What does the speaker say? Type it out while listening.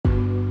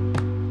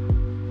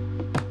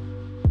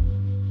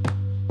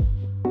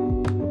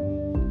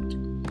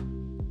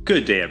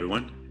Good day,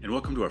 everyone, and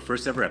welcome to our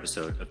first ever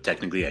episode of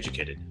Technically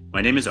Educated.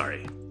 My name is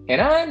Ari.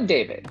 And I'm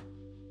David.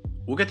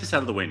 We'll get this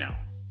out of the way now.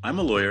 I'm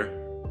a lawyer.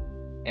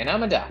 And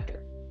I'm a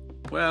doctor.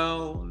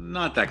 Well,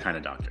 not that kind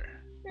of doctor.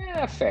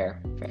 Yeah,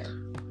 fair.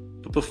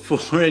 But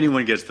before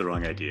anyone gets the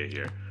wrong idea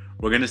here,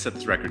 we're going to set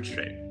this record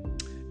straight.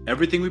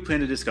 Everything we plan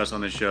to discuss on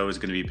this show is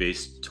going to be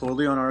based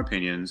totally on our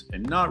opinions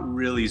and not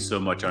really so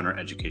much on our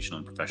educational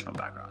and professional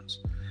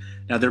backgrounds.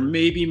 Now, there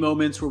may be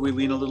moments where we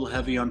lean a little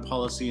heavy on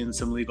policy and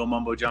some legal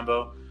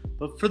mumbo-jumbo,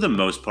 but for the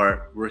most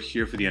part, we're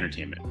here for the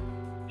entertainment.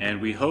 And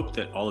we hope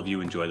that all of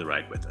you enjoy the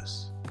ride with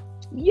us.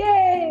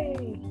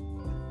 Yay!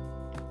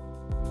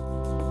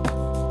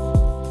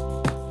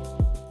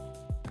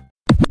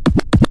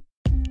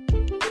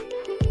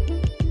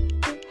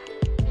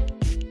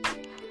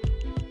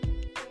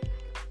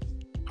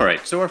 All right,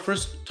 so our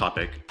first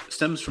topic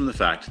stems from the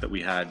fact that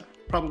we had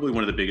probably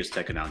one of the biggest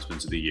tech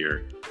announcements of the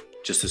year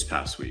just this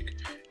past week.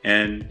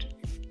 And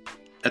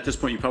at this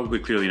point, you probably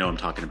clearly know I'm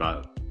talking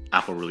about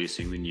Apple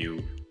releasing the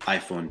new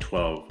iPhone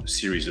 12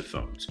 series of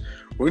phones.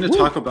 We're going to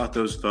talk about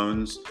those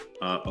phones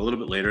a little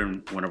bit later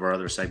in one of our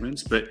other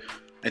segments, but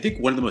I think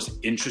one of the most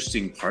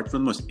interesting parts,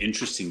 one of the most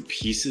interesting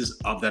pieces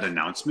of that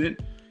announcement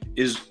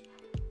is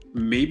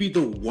maybe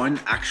the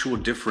one actual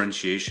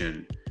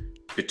differentiation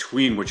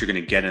between what you're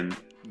going to get in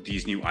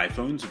these new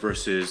iPhones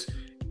versus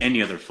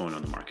any other phone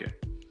on the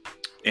market.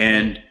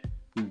 And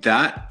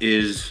that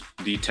is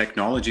the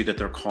technology that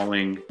they're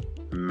calling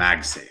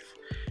MagSafe.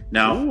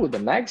 Now, the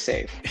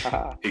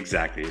MagSafe.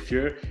 Exactly. If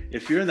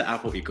you're in the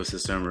Apple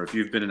ecosystem, or if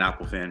you've been an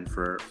Apple fan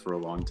for a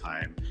long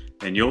time,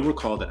 then you'll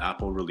recall that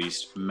Apple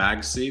released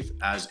MagSafe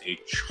as a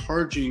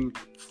charging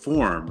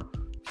form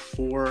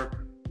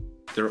for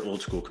their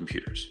old school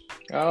computers.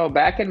 Oh,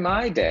 back in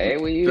my day,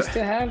 we used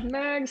to have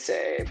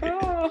MagSafe.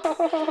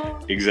 Oh.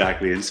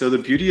 Exactly. And so the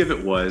beauty of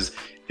it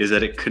is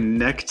that it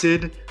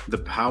connected the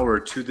power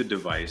to the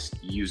device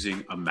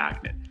using a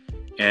magnet.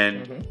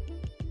 And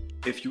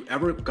if you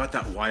ever got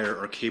that wire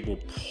or cable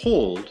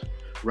pulled,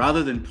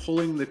 rather than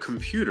pulling the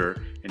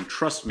computer, and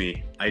trust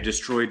me, I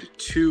destroyed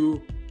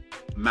 2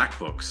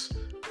 MacBooks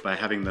by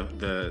having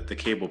the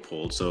cable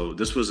pulled. So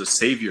this was a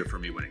savior for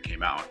me when it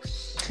came out.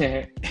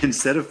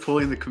 Instead of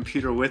pulling the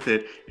computer with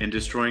it and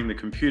destroying the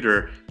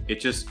computer, it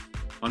just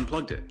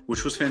unplugged it,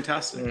 which was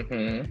fantastic.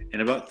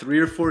 And about 3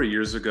 or 4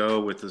 years ago,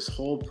 with this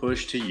whole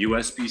push to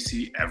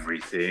USB-C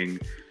everything,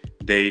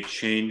 they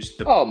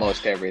changed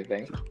almost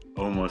everything.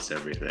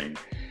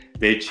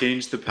 They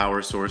changed the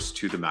power source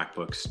to the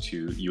MacBooks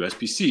to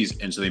USB-Cs,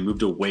 and so they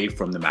moved away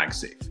from the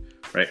MagSafe,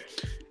 right?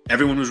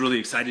 Everyone was really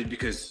excited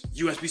because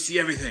USB-C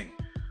everything,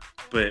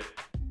 but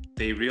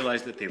they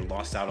realized that they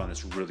lost out on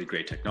this really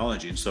great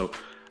technology. And so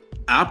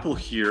Apple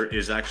here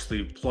is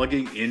actually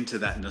plugging into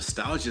that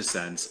nostalgia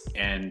sense,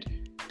 and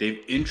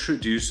they've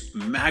introduced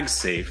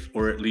MagSafe,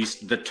 or at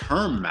least the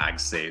term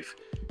MagSafe,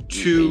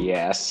 to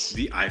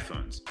the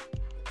iPhones.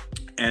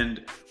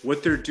 And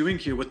what they're doing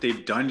here, what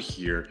they've done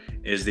here,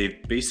 is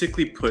they've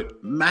basically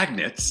put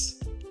magnets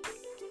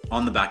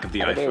on the back of the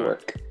iPhone. They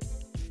work?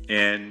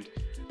 And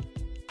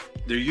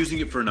they're using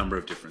it for a number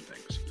of different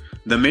things.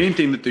 The main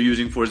thing that they're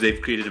using for is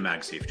they've created a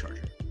MagSafe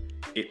charger.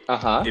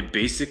 It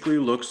basically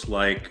looks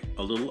like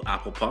a little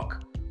Apple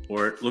Puck,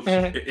 or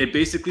it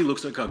basically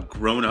looks like a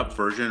grown-up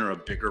version or a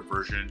bigger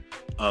version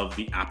of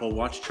the Apple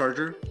Watch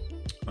charger.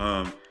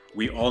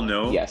 We all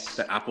know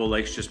that Apple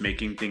likes just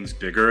making things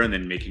bigger and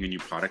then making a new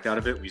product out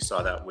of it. We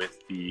saw that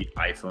with the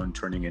iPhone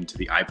turning into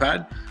the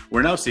iPad.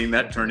 We're now seeing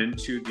that turn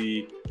into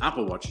the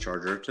Apple Watch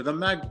charger to the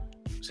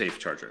MagSafe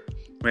charger,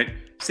 right?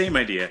 Same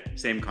idea,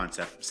 same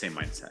concept, same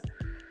mindset.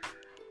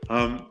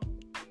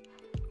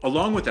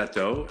 Along with that,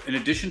 though, in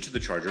addition to the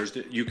chargers,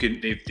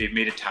 they've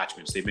made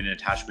attachments. They've made an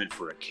attachment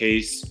for a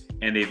case,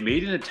 and they've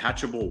made an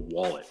attachable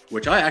wallet,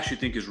 which I actually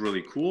think is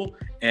really cool.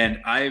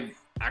 And I've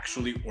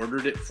actually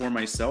ordered it for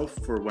myself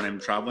for when I'm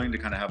traveling, to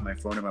kind of have my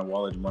phone and my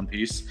wallet in one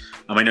piece.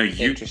 I know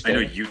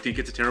you think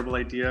it's a terrible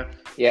idea.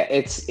 Yeah,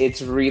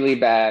 it's really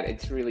bad.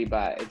 It's really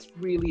bad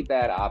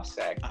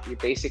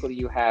OPSEC.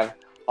 You have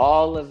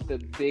all of the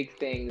big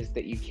things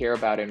that you care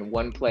about in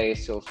one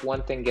place. So if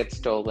one thing gets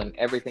stolen,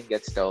 everything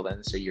gets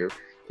stolen. So your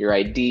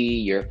ID,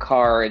 your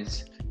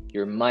cards,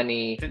 your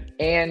money,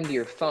 and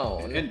your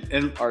phone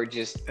are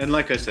just and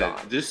like I said,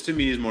 gone. This to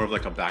me is more of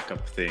like a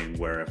backup thing,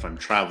 where if I'm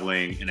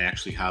traveling and I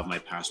actually have my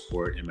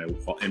passport in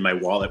my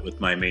wallet with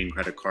my main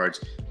credit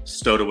cards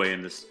stowed away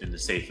in the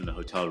safe in the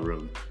hotel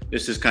room,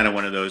 this is kind of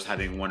one of those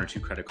having 1 or 2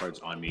 credit cards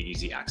on me,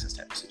 easy access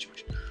type of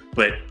situation.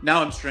 But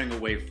now I'm straying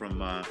away from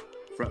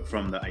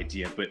the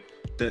idea. But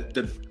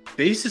the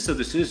basis of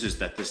this is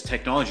that this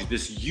technology,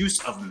 this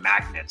use of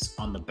magnets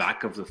on the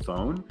back of the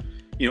phone.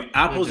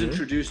 Apple's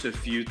introduced a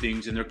few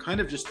things, and they're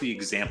kind of just the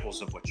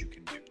examples of what you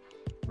can do,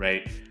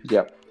 right?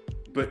 Yep.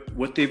 But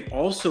what they've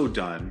also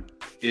done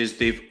is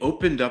they've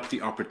opened up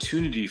the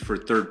opportunity for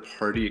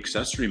third-party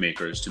accessory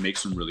makers to make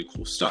some really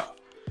cool stuff.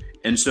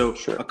 And so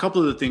a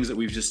couple of the things that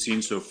we've just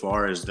seen so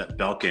far is that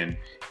Belkin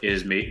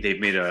they've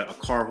made a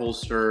car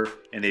holster,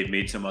 and they've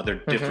made some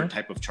other different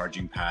type of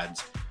charging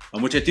pads,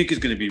 which I think is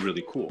going to be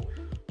really cool.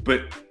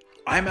 But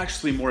I'm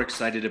actually more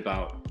excited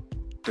about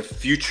the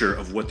future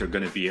of what they're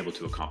going to be able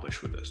to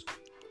accomplish with this.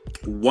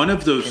 One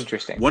of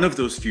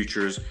those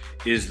futures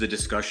is the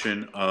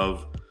discussion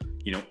of,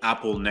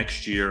 Apple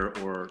next year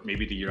or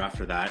maybe the year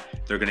after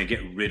that, they're going to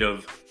get rid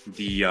of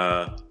the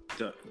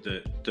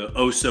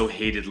oh so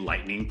hated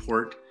Lightning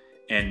port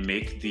and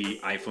make the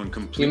iPhone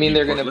completely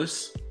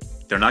portless.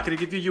 They're not going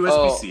to give you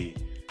USB-C.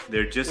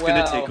 They're just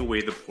going to take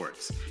away the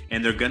ports,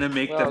 and they're going to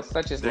make going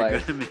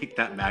to make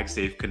that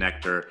MagSafe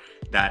connector,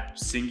 that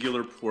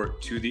singular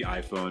port to the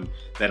iPhone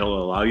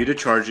that'll allow you to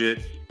charge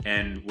it,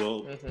 and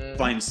will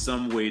find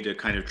some way to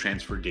kind of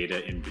transfer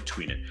data in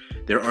between it.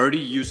 They're already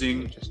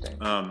using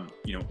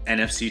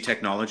NFC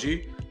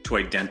technology to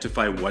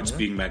identify what's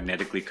being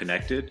magnetically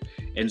connected,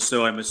 and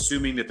so I'm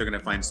assuming that they're going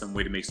to find some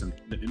way to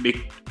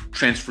make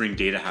transferring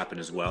data happen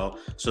as well,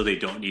 so they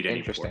don't need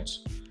any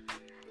ports.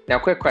 Now,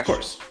 quick question.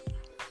 Of course.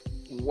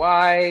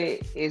 Why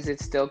is it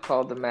still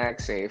called the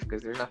MagSafe?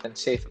 Because there's nothing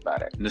safe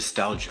about it.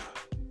 Nostalgia.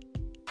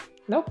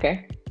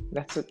 Okay,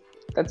 that's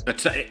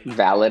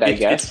valid, I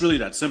guess. It's really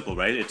that simple,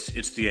 right?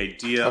 It's the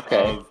idea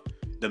of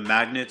the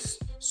magnets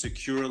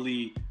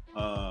securely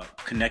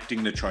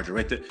connecting the charger,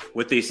 right?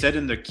 What they said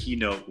in the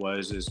keynote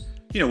is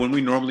when we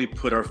normally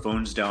put our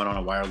phones down on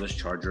a wireless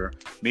charger,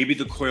 maybe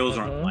the coils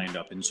aren't lined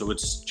up, and so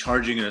it's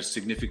charging at a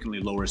significantly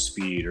lower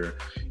speed, or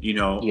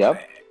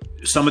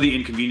some of the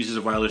inconveniences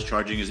of wireless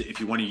charging is if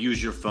you want to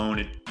use your phone,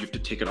 you have to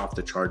take it off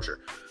the charger.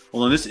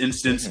 Well, in this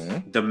instance,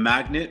 the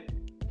magnet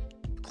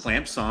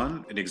clamps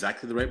on in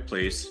exactly the right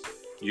place.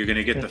 You're going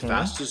to get the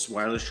fastest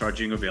wireless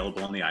charging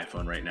available on the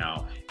iPhone right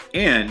now.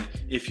 And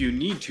if you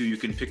need to, you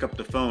can pick up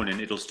the phone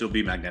and it'll still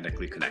be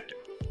magnetically connected.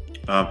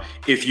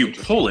 If you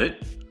pull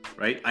it,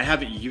 right, I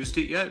haven't used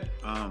it yet,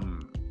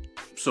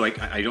 so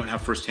I don't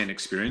have firsthand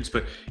experience,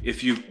 but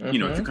if you if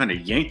you kind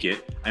of yank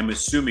it, I'm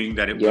assuming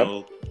that it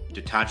will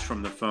detach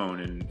from the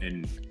phone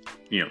and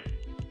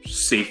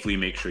safely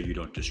make sure you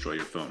don't destroy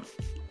your phone.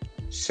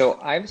 So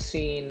I've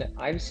seen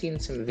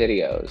some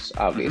videos,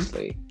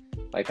 obviously,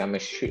 like I'm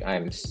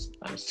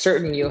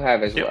certain you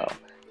have as well,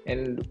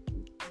 and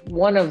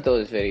one of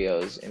those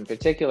videos in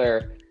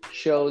particular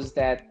shows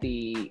that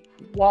the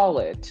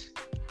wallet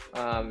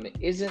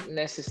isn't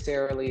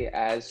necessarily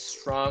as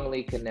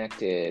strongly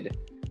connected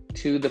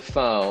to the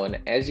phone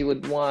as you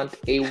would want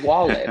a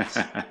wallet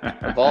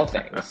of all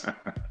things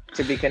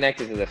to be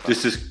connected to the phone.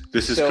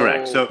 This is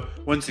correct. So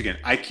once again,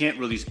 I can't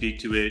really speak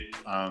to it.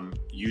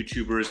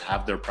 YouTubers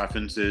have their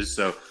preferences.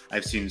 So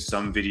I've seen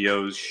some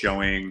videos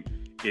showing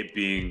it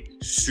being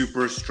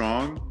super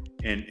strong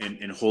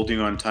and holding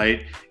on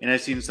tight. And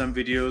I've seen some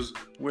videos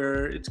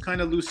where it's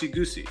kind of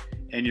loosey-goosey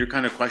and you're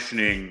kind of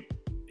questioning,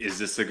 is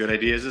this a good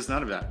idea? Is this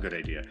not a good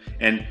idea?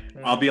 And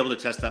I'll be able to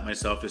test that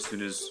myself as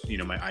soon as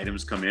my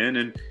items come in,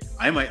 and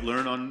I might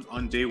learn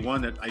on day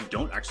one that I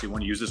don't actually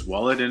want to use this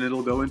wallet and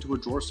it'll go into a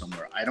drawer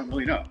somewhere. I don't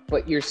really know.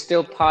 But you're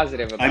still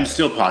positive about it. I'm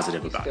still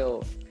positive about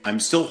it.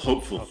 I'm still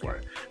hopeful for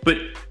it. But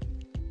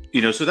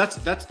so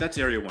that's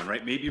area one,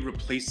 right? Maybe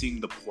replacing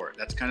the port.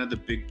 That's kind of the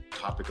big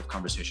topic of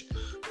conversation.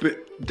 But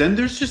then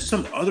there's just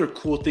some other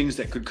cool things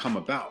that could come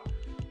about.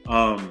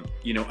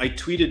 I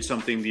tweeted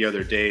something the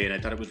other day and I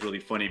thought it was really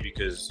funny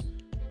because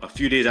a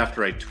few days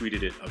after I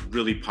tweeted it, a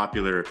really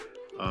popular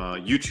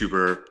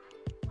YouTuber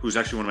who's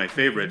actually one of my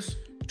favorites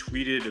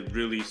tweeted a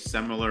really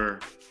similar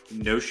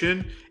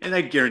notion, and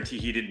I guarantee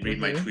he didn't read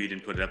my tweet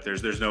and put it up there.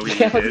 There's no way he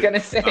did. I was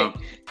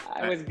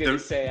going to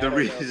say the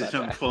reason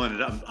I'm pulling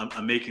it up,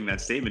 I'm making that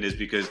statement is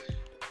because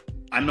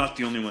I'm not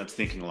the only one that's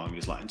thinking along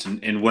these lines.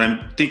 And what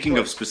I'm thinking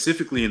of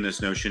specifically in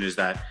this notion is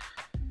that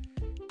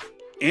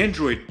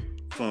Android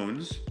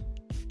phones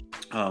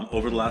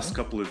over the last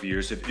couple of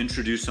years have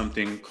introduced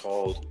something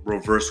called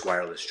reverse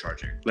wireless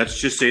charging. Let's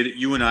just say that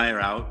you and I are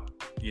out,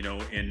 in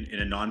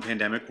a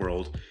non-pandemic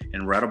world,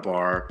 and we're at a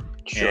bar,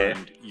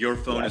 and your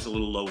phone is a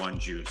little low on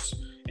juice,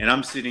 and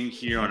I'm sitting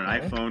here on an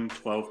iPhone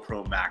 12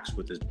 Pro Max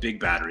with this big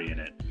battery in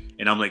it,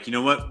 and I'm like, you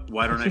know what?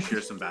 Why don't I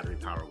share some battery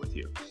power with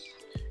you?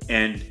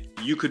 And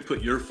you could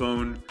put your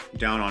phone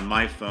down on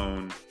my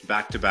phone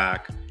back to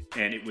back,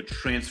 and it would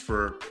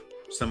transfer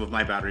some of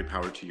my battery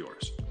power to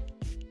yours.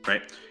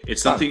 Right?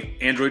 It's something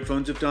Android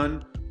phones have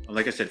done,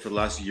 like I said, for the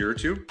last year or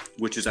two,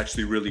 which is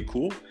actually really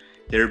cool.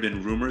 There have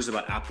been rumors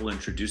about Apple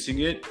introducing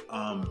it,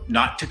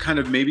 not to kind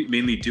of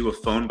mainly do a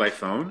phone by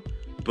phone,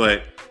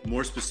 but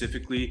more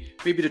specifically,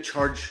 maybe to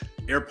charge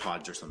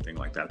AirPods or something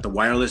like that. The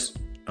wireless,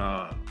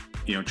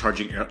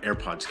 charging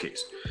AirPods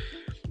case.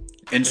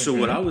 And so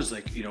what I was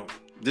like,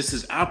 this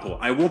is Apple.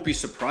 I won't be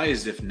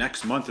surprised if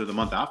next month or the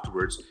month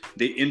afterwards,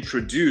 they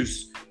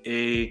introduce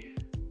a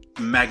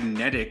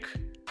magnetic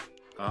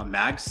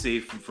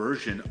MagSafe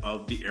version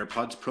of the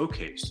AirPods Pro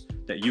case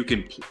that you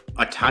can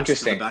attach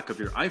to the back of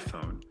your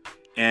iPhone,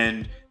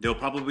 and they'll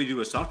probably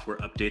do a software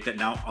update that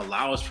now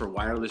allows for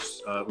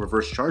wireless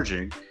reverse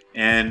charging,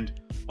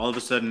 and all of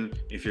a sudden,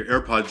 if your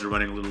AirPods are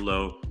running a little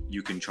low,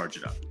 you can charge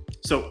it up.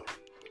 So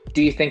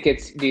do you think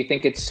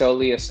it's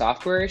solely a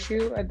software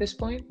issue at this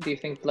point? Do you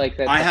think like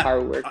that the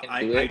hardware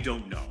can do it? I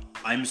don't know.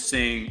 I'm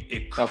saying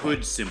it could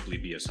Okay. simply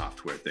be a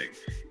software thing.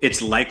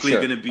 It's likely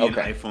Sure. going to be an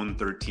Okay. iPhone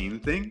 13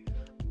 thing,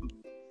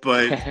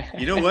 but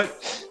you know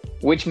what?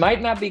 Which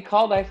might not be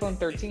called iPhone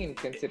 13,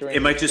 considering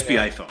It might it's just be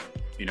iPhone.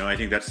 You know, I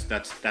think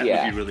that would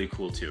Yeah. be really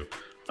cool too.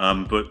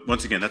 But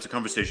once again, that's a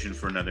conversation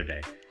for another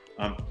day.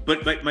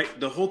 But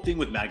the whole thing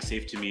with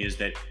MagSafe to me is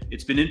that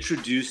it's been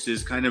introduced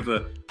as kind of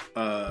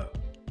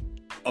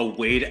a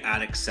way to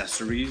add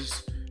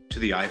accessories to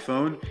the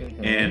iPhone,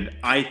 and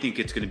I think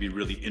it's going to be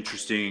really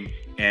interesting,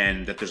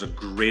 and that there's a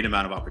great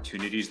amount of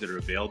opportunities that are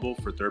available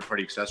for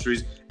third-party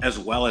accessories, as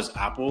well as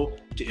Apple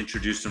to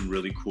introduce some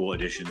really cool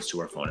additions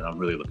to our phone, and I'm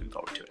really looking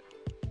forward to it.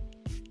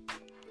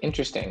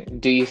 Interesting.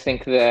 Do you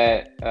think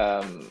that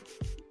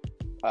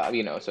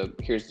so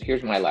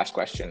here's my last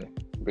question,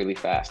 really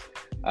fast.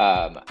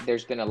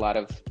 There's been a lot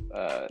of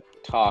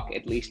talk,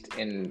 at least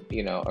in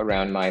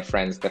around my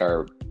friends that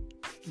are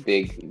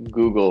big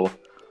Google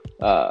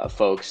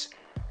folks,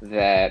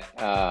 that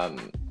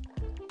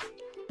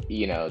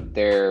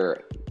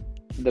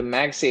the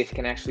MagSafe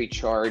can actually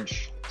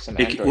charge some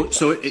Android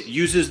So phones. it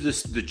uses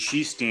the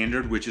Qi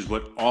standard, which is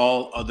what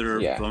all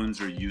other Yeah.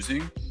 phones are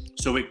using.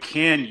 So it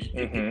can,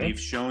 Mhm. they've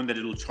shown that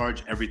it'll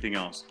charge everything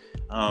else.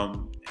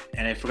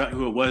 And I forgot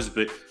who it was,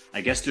 but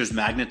I guess there's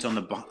magnets on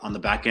the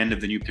back end of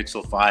the new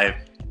Pixel 5,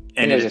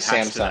 and there's it a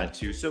attached to Samsung. that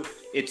too. So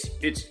it's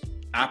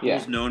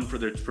Apple's known for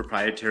their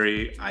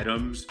proprietary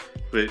items,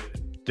 but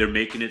they're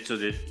making it so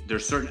that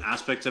there's certain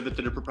aspects of it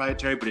that are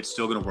proprietary, but it's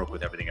still going to work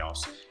with everything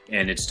else,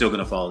 and it's still going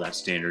to follow that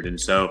standard. And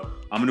so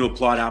I'm going to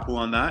applaud Apple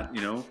on that.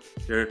 You know,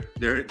 they're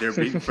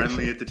being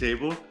friendly at the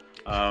table,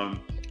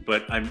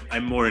 but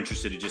I'm more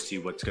interested to just see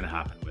what's going to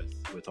happen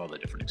with all the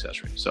different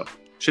accessories. So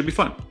should be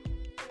fun.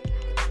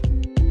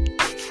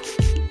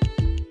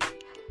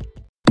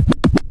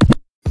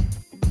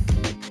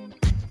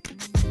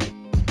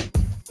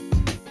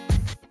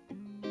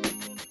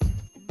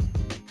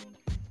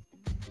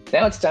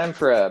 Now it's time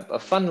for a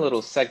fun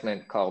little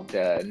segment called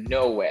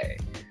No Way.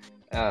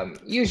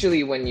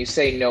 Usually when you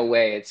say no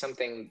way,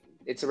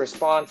 it's a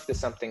response to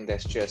something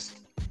that's just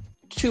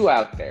too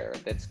out there,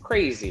 that's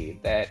crazy,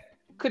 that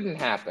couldn't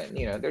happen.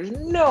 There's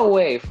no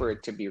way for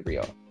it to be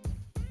real.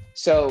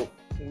 So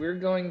we're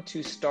going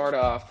to start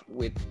off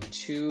with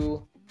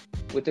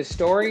a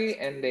story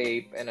and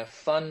a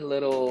fun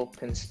little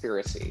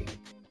conspiracy.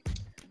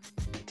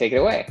 Take it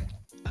away.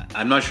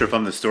 I'm not sure if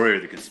I'm the story or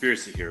the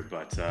conspiracy here,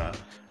 but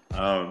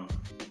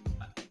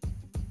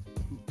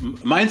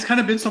mine's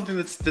kind of been something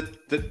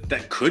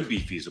that could be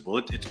feasible.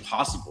 It's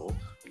possible.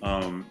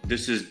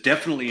 This is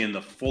definitely in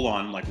the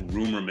full-on like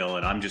rumor mill,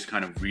 and I'm just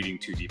kind of reading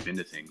too deep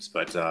into things.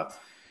 But a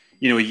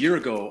year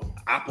ago,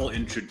 Apple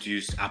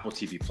introduced Apple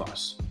TV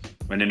Plus,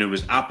 and then it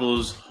was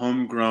Apple's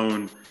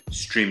homegrown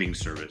streaming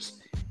service.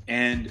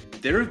 And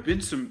there have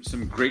been some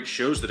great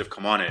shows that have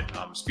come on it.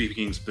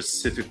 Speaking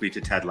specifically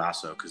to Ted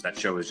Lasso, because that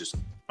show is just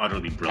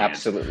utterly brilliant.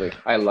 Absolutely,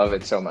 I love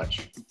it so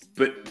much.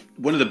 But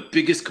one of the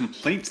biggest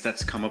complaints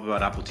that's come up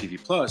about Apple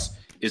TV Plus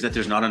is that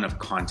there's not enough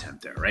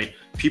content there, right?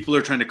 People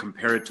are trying to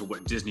compare it to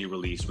what Disney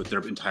released with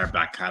their entire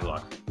back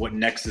catalog, what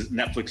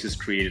Netflix has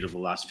created over the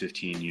last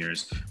 15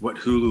 years, what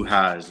Hulu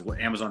has, what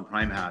Amazon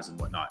Prime has, and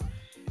whatnot.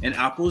 And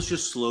Apple is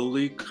just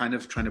slowly kind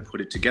of trying to put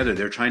it together.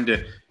 They're trying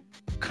to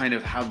kind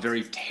of have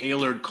very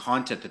tailored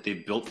content that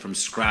they've built from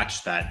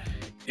scratch that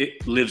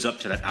it lives up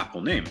to that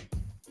Apple name.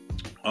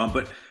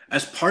 But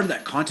as part of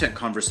that content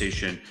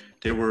conversation,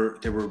 there were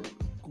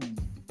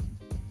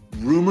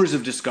rumors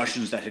of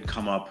discussions that had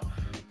come up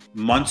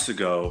months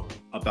ago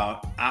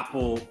about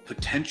Apple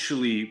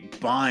potentially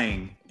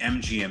buying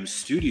MGM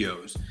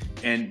Studios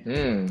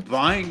and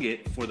buying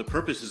it for the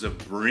purposes of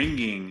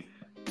bringing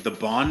the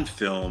Bond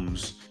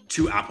films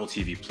to Apple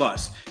TV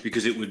Plus,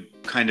 because it would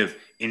kind of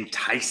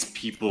entice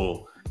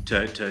people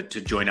to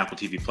join Apple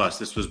TV Plus.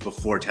 This was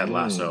before Ted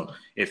Lasso.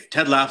 If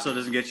Ted Lasso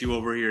doesn't get you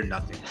over here,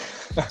 nothing.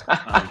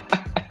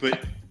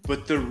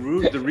 But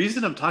the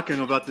reason I'm talking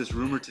about this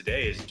rumor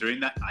today is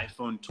during that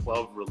iPhone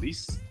 12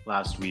 release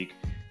last week,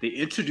 they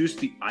introduced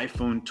the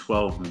iPhone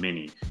 12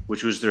 mini,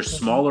 which was their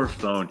smaller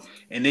phone.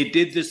 And they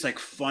did this like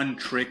fun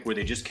trick where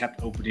they just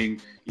kept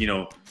opening,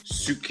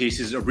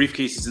 suitcases or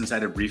briefcases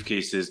inside of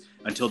briefcases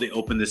until they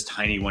opened this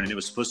tiny one. And it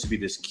was supposed to be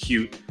this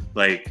cute,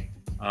 like,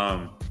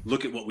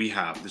 look at what we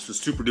have. This was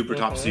super duper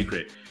top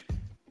secret.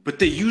 But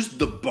they used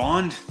the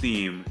Bond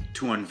theme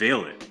to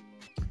unveil it.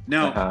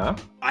 Now,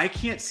 I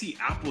can't see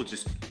Apple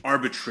just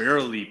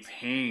arbitrarily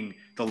paying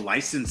the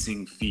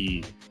licensing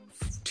fee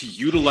to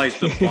utilize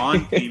the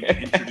Bond theme to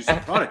introduce a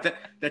product.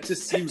 That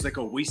just seems like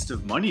a waste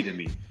of money to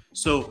me.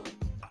 So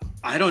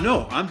I don't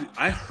know.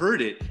 I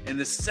heard it, and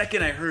the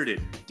second I heard it,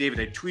 David,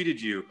 I tweeted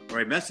you or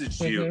I messaged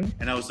you,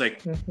 and I was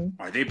like,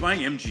 "Are they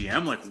buying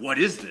MGM? Like, what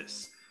is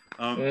this?"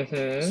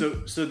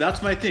 So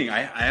that's my thing.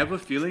 I have a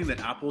feeling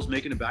that Apple's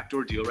making a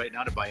backdoor deal right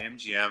now to buy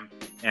MGM,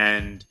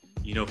 and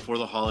for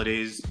the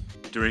holidays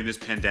during this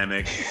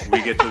pandemic,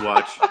 we get to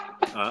watch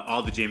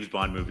all the James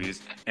Bond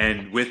movies,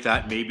 and with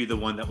that, maybe the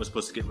one that was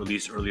supposed to get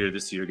released earlier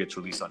this year gets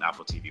released on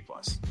Apple TV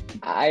Plus.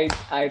 I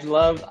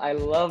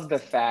love the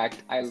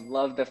fact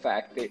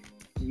that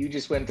you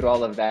just went through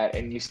all of that,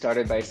 and you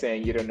started by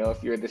saying you don't know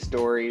if you're the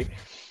story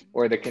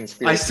or the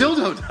conspiracy. I still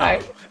don't know.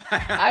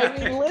 I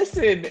mean,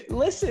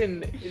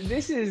 listen.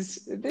 This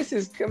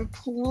is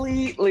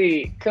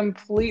completely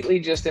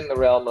just in the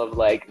realm of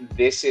like,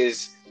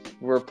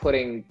 we're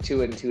putting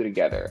two and two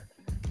together.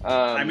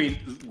 I mean,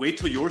 wait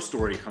till your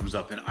story comes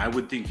up, and I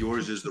would think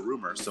yours is the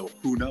rumor. So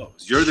who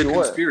knows? You're the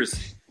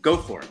conspiracy. Go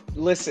for it.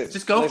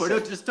 Just go for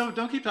it. Just don't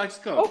keep talking.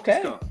 Just go.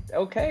 Okay. Just go.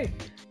 Okay.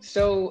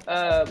 So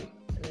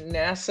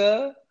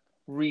NASA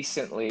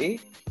recently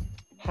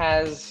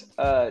has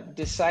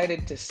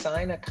decided to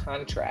sign a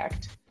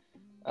contract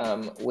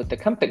with the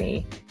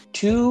company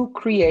to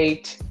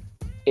create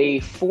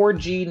a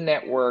 4G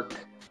network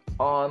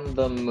on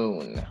the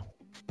moon.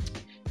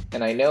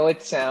 And I know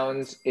it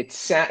sounds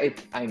exactly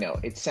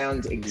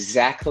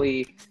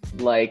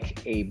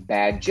like a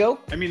bad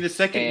joke. I mean, the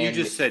second you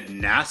just said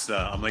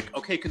NASA, I'm like,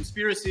 okay,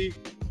 conspiracy.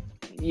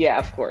 Yeah,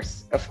 of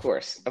course.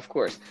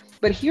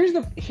 But here's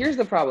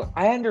the problem.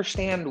 I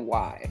understand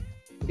why,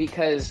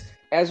 because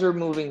as we're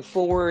moving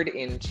forward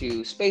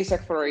into space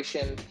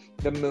exploration,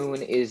 the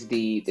moon is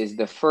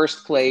the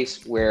first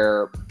place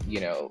where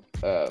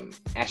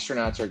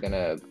astronauts are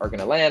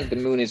gonna land. The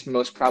moon is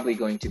most probably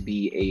going to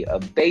be a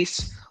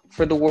base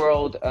for the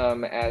world,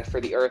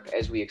 for the Earth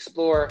as we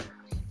explore.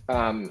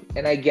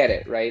 And I get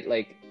it, right?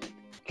 Like,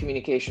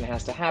 communication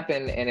has to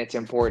happen, and it's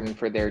important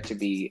for there to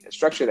be a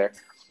structure there.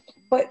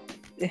 But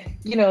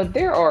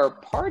there are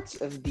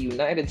parts of the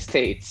United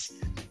States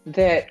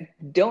that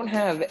don't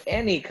have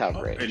any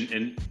coverage.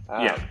 And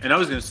I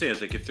was going to say,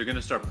 it's like, if they're going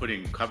to start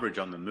putting coverage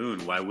on the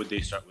moon, why would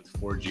they start with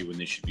 4G when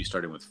they should be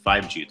starting with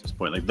 5G at this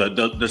point? Like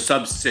the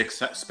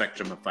sub-6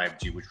 spectrum of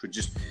 5G, which would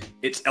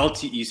it's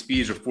LTE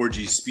speeds or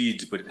 4G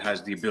speeds, but it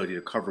has the ability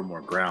to cover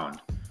more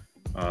ground.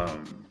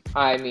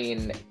 I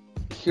mean,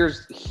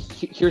 here's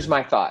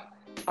my thought.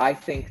 I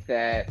think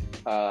that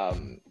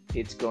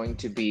it's going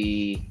to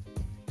be.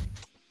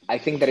 I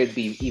think that it'd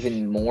be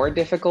even more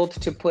difficult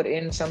to put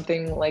in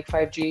something like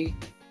 5G,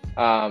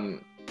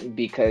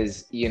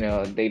 because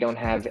they don't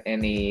have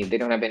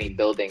any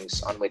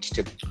buildings on which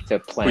to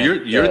plant. Well,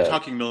 you're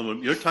talking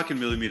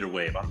millimeter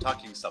wave. I'm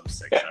talking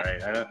sub-6. All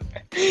right.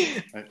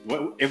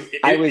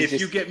 If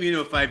you get me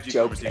into a 5G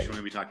conversation, we're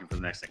gonna be talking for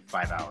the next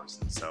 5 hours.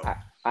 And so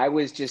I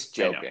was just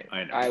joking.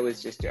 I know. I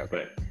was just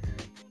joking.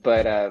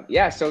 But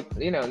yeah. So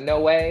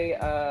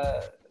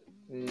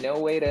no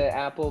way to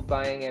Apple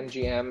buying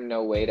MGM,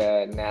 no way to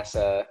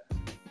NASA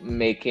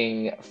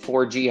making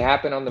 4G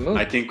happen on the moon.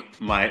 I think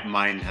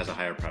mine has a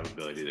higher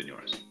probability than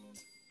yours.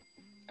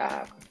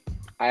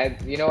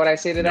 You know what I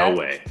say to that? No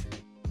way.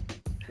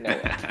 No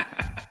way.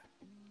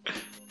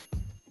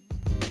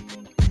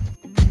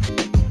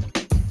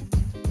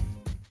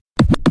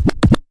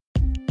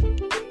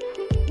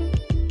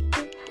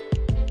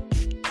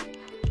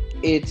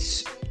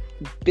 It's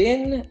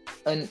been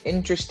an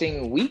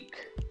interesting week.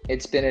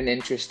 It's been an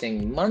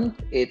interesting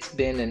month. It's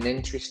been an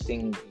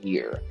interesting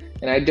year.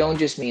 And I don't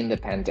just mean the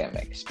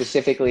pandemic.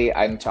 Specifically,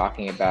 I'm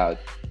talking about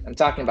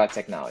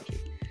technology.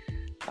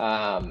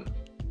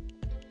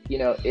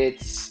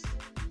 It's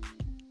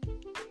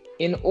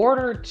in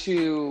order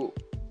to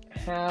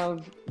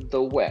have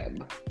the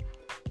web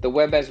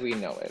as we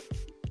know it,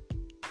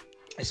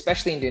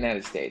 especially in the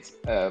United States,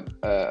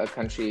 a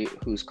country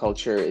whose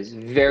culture is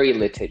very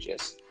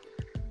litigious.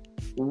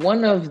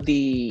 One of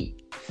the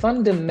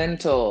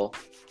fundamental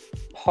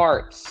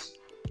parts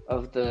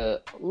of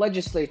the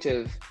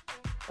legislative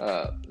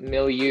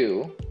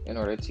milieu, in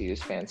order to use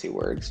fancy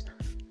words.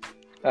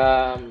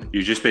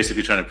 You're just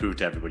basically trying to prove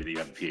to everybody that you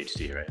have a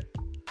PhD, right?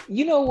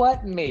 You know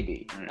what?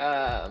 Maybe.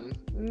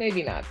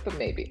 Maybe not, but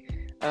maybe.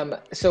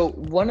 So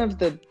one of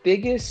the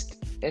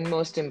biggest and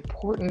most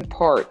important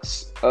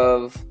parts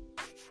of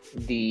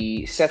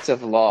the sets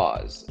of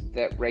laws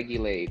that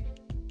regulate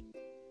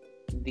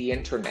the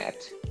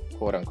internet,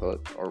 quote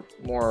unquote, or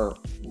more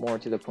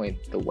to the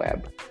point, the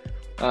web,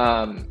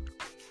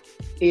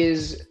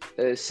 is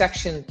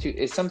Section 2,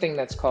 is something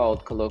that's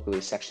called colloquially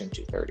Section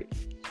 230.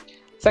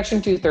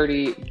 Section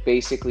 230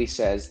 basically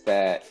says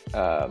that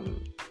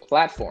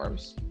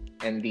platforms,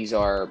 and these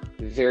are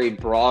very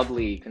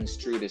broadly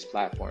construed as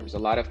platforms, a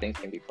lot of things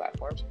can be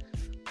platforms,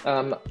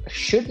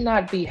 should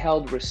not be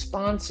held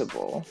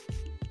responsible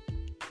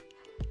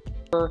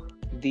for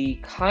the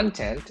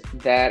content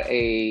that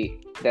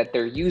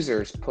their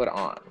users put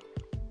on.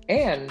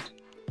 And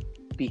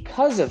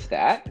because of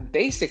that,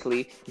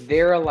 basically,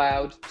 they're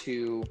allowed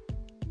to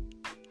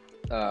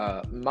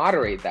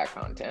moderate that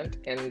content,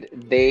 and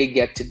they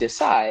get to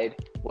decide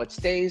what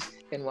stays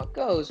and what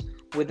goes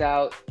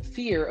without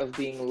fear of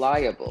being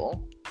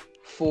liable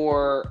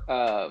for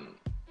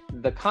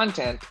the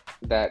content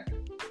that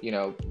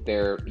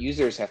their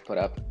users have put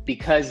up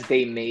because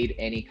they made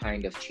any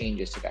kind of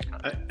changes to that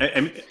content.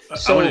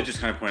 I want to just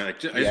kind of point out,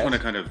 I just want to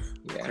kind of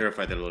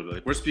clarify that a little bit.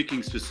 Like, we're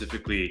speaking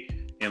specifically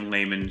in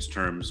layman's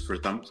terms for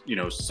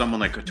someone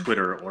like a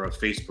Twitter or a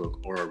Facebook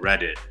or a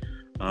Reddit.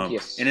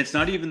 And it's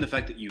not even the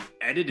fact that you've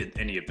edited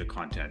any of the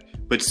content,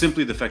 but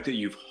simply the fact that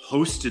you've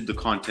hosted the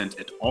content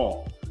at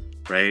all,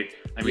 right?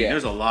 I mean,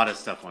 there's a lot of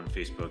stuff on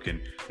Facebook,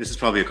 and this is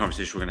probably a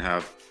conversation we're going to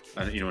have,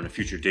 in a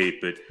future date.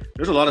 But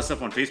there's a lot of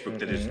stuff on Facebook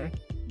that is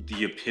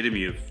the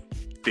epitome of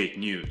fake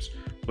news.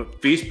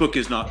 But Facebook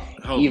is not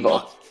held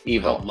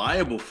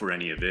liable for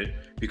any of it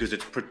because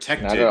it's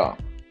protected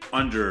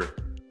under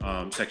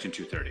Section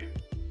 230.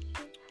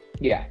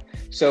 Yeah.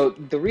 So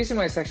the reason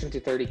why Section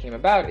 230 came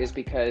about is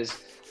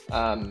because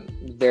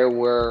there's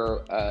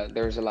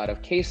a lot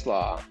of case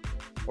law,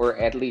 or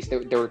at least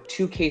there were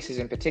two cases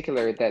in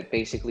particular that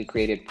basically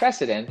created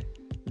precedent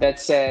that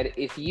said,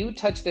 if you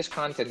touch this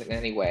content in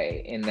any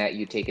way, in that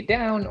you take it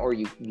down or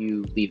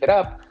you leave it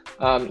up,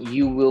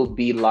 you will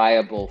be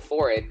liable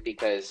for it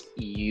because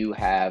you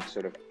have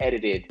sort of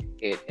edited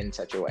it in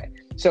such a way.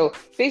 So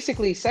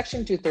basically,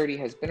 Section 230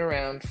 has been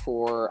around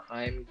for,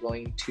 I'm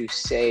going to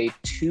say,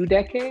 2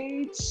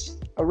 decades?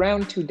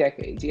 Around 2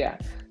 decades, yeah.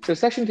 So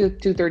Section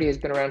 230 has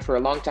been around for a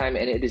long time,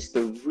 and it is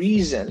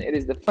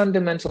the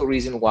fundamental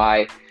reason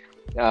why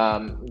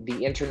the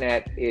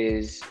internet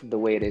is the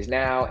way it is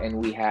now, and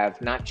we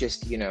have not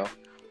just,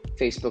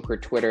 Facebook or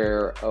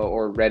Twitter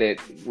or Reddit,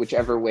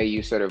 whichever way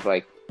you sort of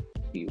like,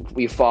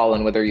 we fall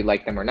on whether you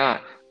like them or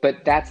not,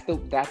 but that's the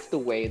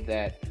way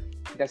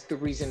that's the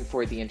reason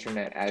for the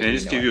internet. Can I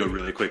just give you a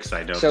really quick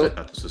side note? So, I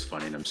thought this was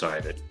funny, and I'm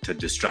sorry to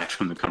distract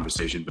from the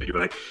conversation, but you were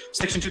like,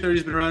 Section 230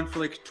 has been around for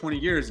like 20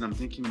 years, and I'm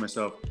thinking to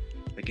myself,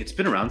 like, it's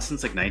been around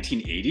since like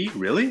 1980,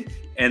 really?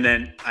 And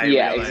then I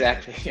realized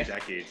exactly. 2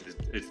 decades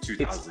is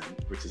 2000,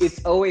 which is...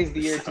 It's always the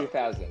year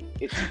 2000.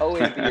 It's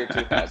always the year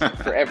 2000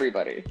 for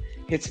everybody.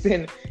 It's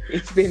been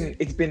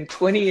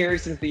 20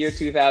 years since the year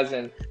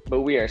 2000,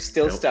 but we are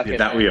still stuck in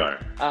that. We are.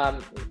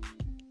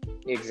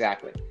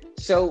 Exactly.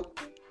 So,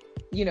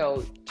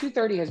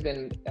 230 has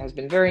been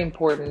very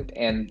important,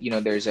 and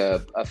there's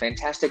a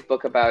fantastic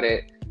book about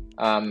it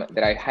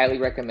that I highly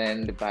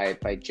recommend by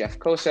Jeff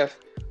Kosef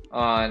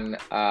on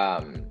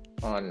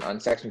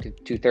Section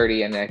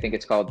 230, and I think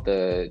it's called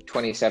the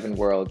 27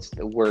 words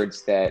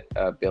that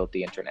built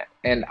the internet.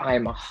 And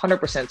I'm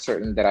 100%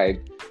 certain that I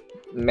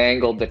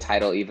mangled the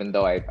title, even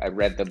though I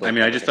read the book. I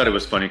mean, I just thought it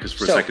was funny because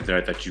for a second there,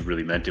 I thought you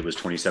really meant it was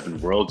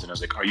 27 worlds, and I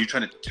was like, are you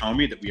trying to tell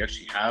me that we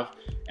actually have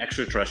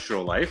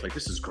extraterrestrial life? Like,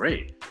 this is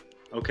great.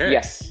 Okay.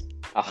 Yes,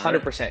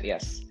 100%. Right.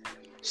 Yes.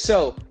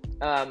 So,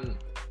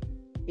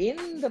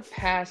 in the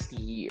past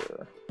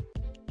year,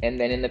 and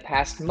then in the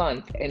past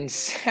month, and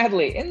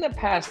sadly in the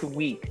past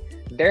week,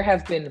 there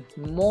have been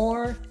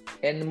more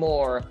and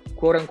more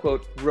quote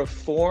unquote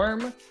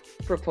reform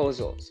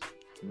proposals,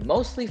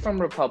 mostly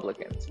from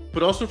Republicans,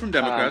 but also from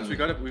Democrats. We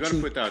got to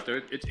put that out there.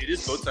 It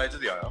is both sides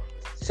of the aisle.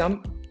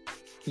 Some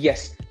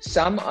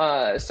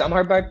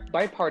are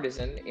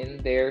bipartisan in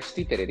their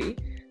stupidity,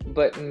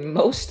 but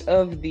most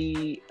of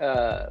the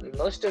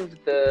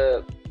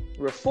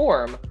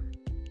reform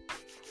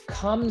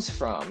comes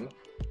from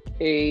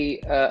a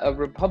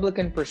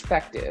Republican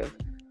perspective,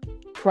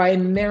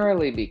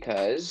 primarily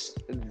because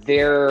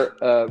their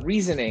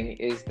reasoning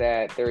is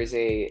that there is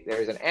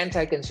an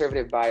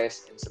anti-conservative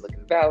bias in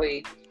Silicon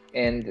Valley,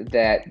 and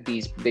that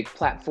these big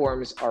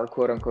platforms are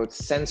quote unquote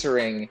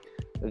censoring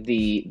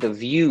the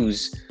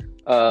views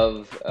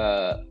of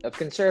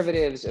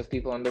conservatives, of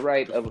people on the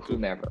right, of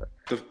whomever.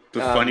 The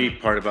funny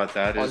part about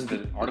that is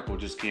that an article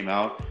just came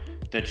out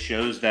that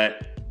shows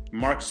that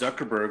Mark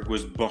Zuckerberg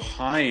was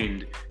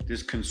behind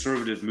this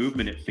conservative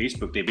movement at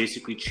Facebook. They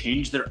basically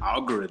changed their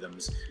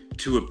algorithms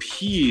to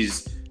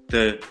appease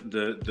the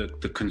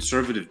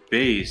conservative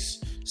base,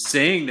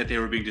 saying that they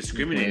were being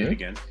discriminated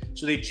against.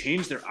 So they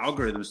changed their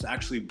algorithms to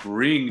actually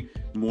bring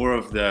more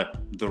of the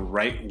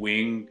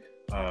right-wing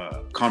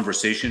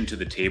conversation to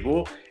the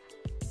table.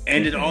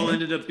 And it all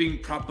ended up being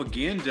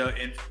propaganda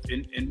and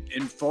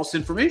false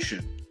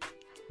information.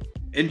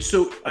 And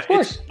so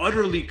it's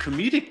utterly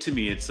comedic to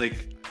me. It's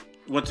like,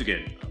 once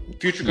again,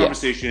 future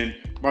conversation,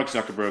 Mark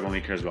Zuckerberg only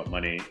cares about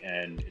money,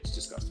 and it's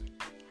disgusting.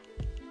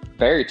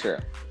 Very true.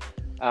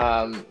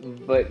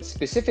 But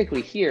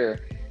specifically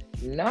here,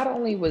 not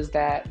only was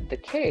that the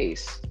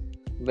case,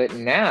 but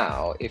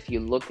now if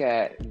you look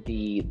at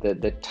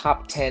the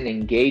top 10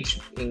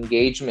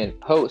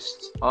 engagement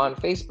posts on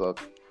Facebook,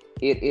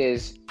 it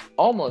is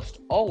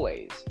almost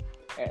always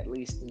at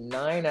least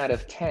 9 out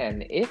of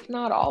 10, if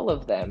not all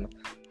of them,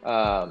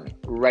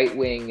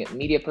 right-wing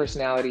media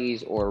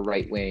personalities or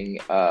right-wing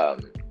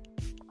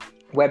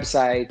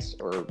websites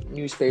or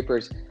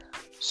newspapers.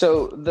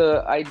 So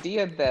the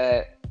idea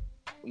that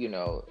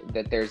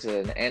that there's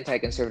an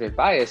anti-conservative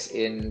bias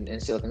in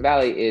Silicon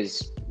Valley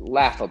is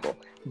laughable.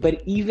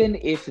 But even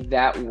if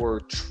that were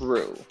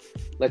true,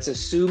 let's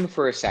assume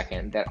for a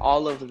second that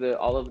all of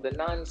the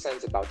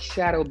nonsense about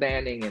shadow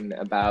banning and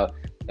about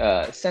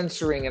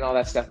censoring and all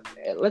that stuff,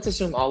 let's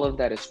assume all of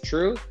that is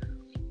true.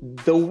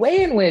 The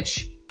way in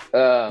which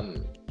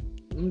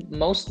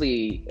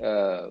mostly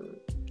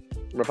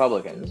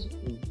Republicans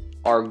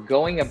are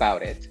going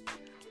about it,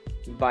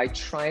 by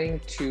trying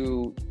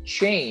to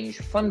change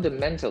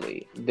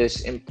fundamentally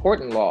this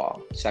important law,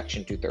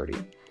 Section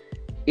 230,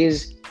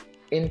 is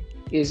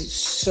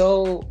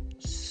so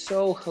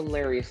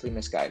hilariously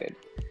misguided.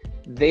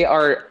 They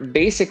are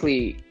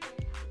basically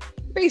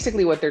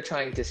basically what they're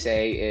trying to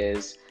say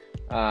is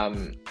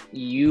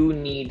you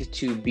need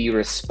to be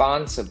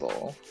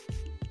responsible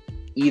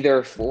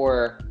either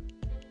for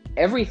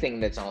everything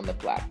that's on the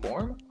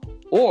platform,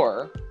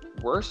 or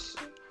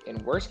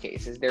in worst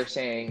cases, they're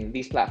saying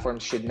these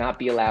platforms should not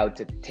be allowed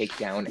to take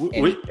down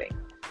anything.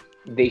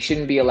 They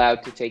shouldn't be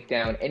allowed to take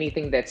down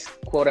anything that's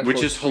quote unquote,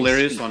 which is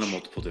hilarious on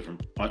multiple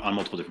different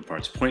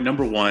parts. Point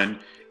number one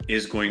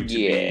is going to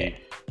be,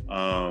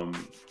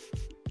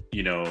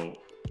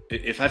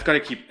 if I've got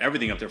to keep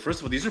everything up there. First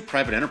of all, these are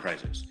private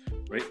enterprises,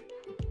 right?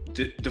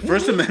 The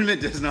First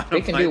Amendment does not apply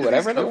to these companies. They can do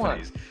whatever they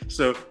want.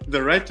 So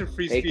the right to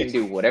free speech can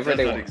do whatever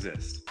they want.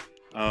 Exist,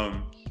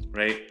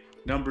 right?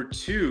 Number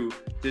two,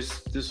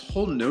 this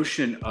whole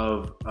notion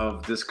of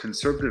this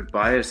conservative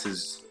bias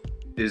is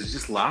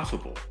just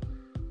laughable.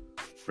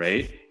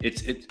 Right?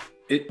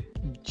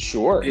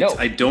 Sure.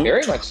 I don't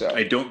very much so.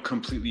 I don't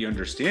completely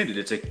understand it.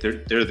 It's like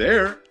they're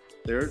there.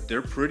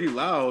 They're pretty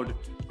loud.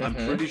 I'm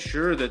pretty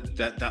sure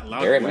that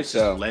loud very voice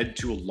has led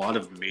to a lot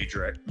of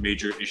major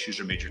issues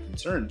or major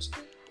concerns.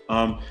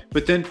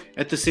 But then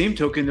at the same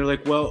token, they're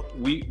like, well,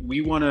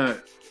 we want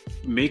to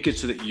make it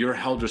so that you're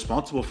held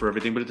responsible for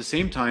everything. But at the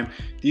same time,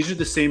 these are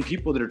the same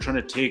people that are trying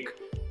to take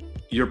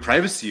your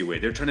privacy away.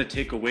 They're trying to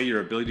take away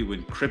your ability to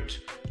encrypt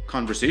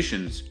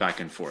conversations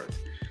back and forth.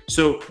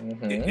 So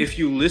if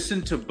you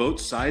listen to both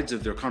sides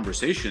of their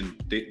conversation,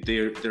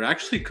 they're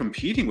actually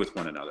competing with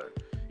one another.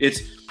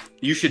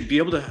 You should be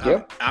able to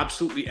have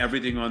absolutely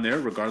everything on there,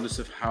 regardless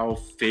of how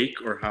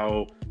fake or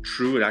how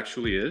true it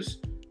actually is,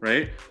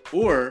 right?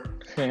 Or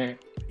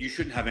you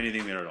shouldn't have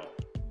anything there at all.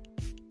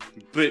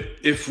 But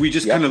if we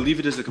just kind of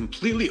leave it as a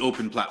completely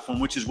open platform,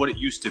 which is what it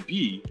used to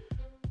be,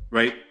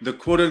 right? The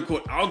quote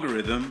unquote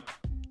algorithm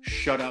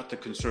shut out the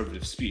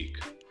conservative speak.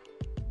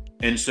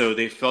 And so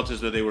they felt as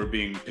though they were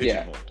being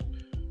pigeonholed.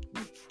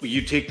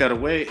 You take that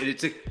away, and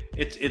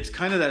it's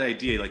kind of that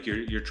idea, like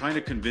you're trying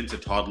to convince a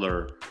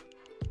toddler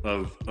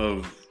of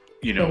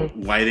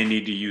why they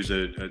need to use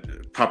a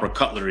proper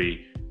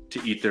cutlery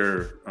to eat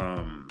their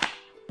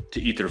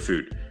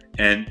food,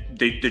 and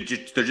they're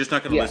just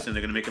not going to listen.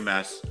 They're going to make a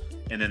mess,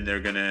 and then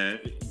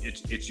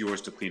it's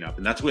yours to clean up,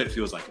 and that's what it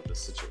feels like in this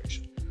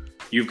situation.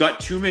 You've got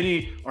too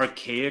many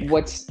archaic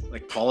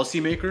like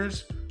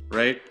policymakers.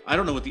 Right? I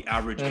don't know what the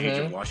average age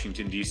of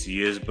Washington,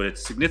 D.C. is, but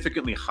it's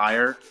significantly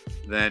higher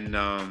than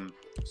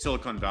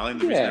Silicon Valley. And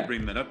the reason I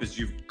bring that up is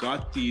you've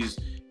got these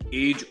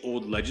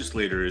age-old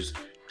legislators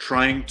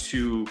trying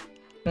to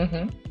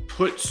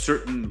put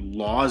certain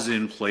laws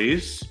in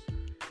place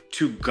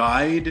to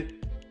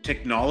guide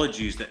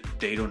technologies that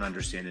they don't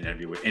understand in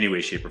any way,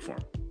 shape, or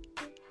form.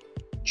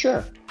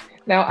 Sure.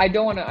 Now, I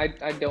don't want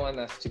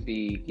us to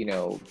be,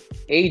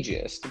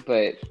 ageist,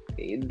 but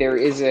there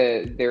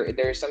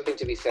is something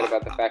to be said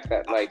about the fact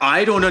that, like,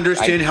 I don't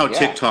understand how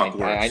TikTok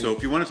works. So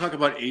if you want to talk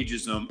about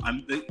ageism,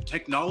 the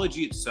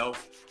technology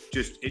itself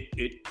just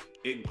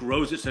it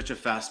grows at such a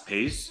fast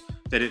pace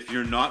that if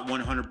you're not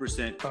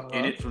 100%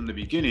 in it from the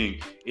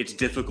beginning, it's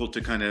difficult to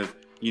kind of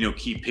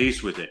keep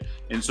pace with it.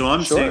 And so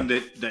I'm saying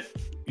that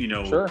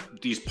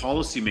these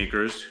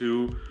policymakers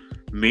who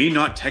may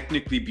not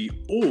technically be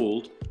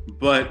old,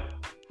 but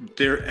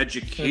their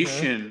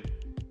education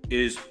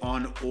is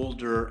on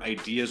older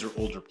ideas or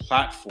older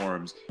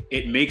platforms,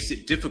 it makes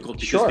it difficult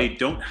because they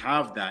don't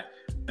have that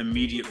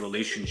immediate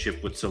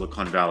relationship with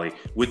Silicon Valley,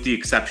 with the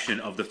exception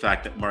of the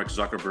fact that Mark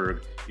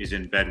Zuckerberg is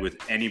in bed with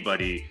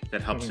anybody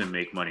that helps him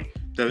make money.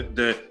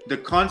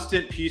 The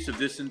constant piece of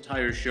this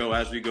entire show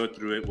as we go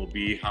through it will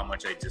be how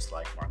much I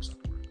dislike Mark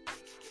Zuckerberg.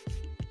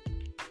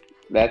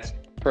 That's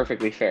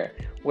perfectly fair.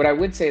 What I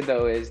would say,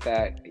 though, is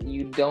that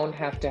you don't even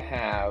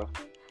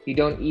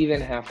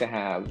have to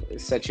have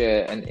such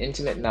an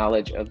intimate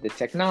knowledge of the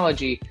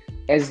technology,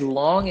 as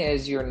long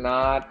as you're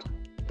not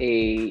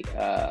a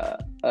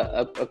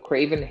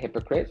craven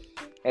hypocrite,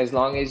 as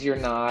long as you're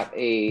not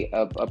a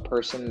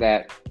person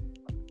that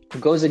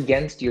goes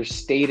against your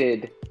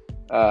stated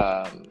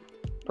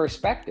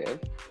perspective.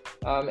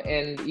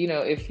 And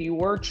if you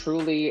were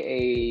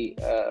truly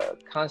a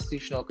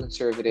constitutional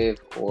conservative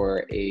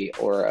or a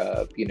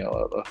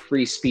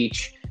free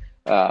speech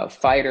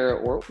fighter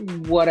or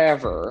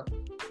whatever,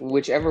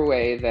 whichever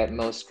way that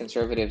most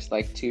conservatives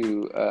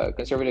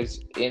conservatives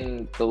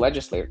in the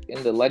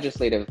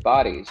legislative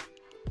bodies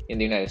in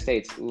the United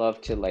States love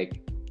to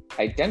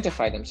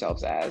identify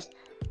themselves as,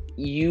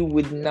 you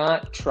would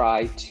not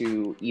try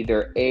to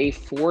either A,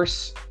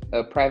 force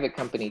a private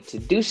company to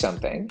do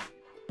something,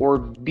 or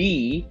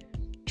B,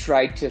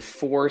 try to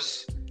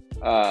force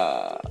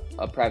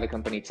a private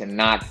company to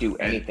not do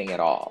anything at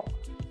all.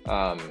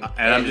 And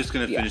I'm just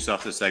going to finish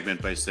off the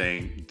segment by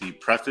saying the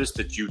preface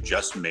that you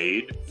just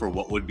made for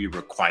what would be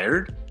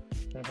required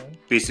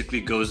basically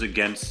goes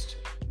against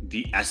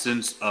the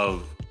essence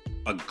of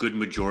a good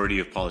majority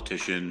of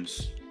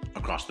politicians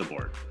across the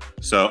board.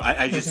 So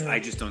I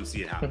just don't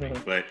see it happening.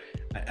 But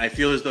I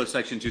feel as though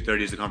Section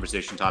 230 is a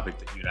conversation topic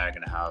that you and I are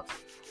going to have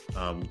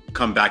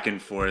come back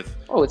and forth.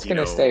 Oh, it's going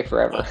to stay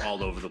forever.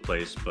 All over the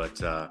place.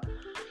 But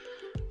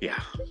yeah.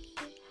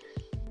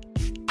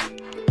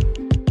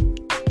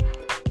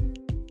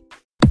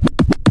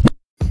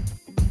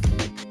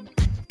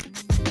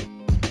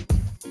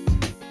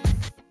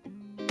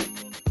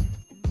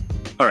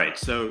 All right,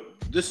 so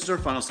this is our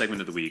final segment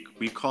of the week.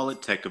 We call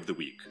it Tech of the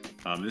Week.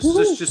 This is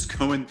us just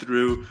going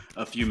through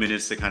a few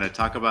minutes to kind of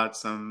talk about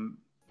some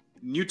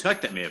new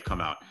tech that may have come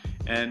out.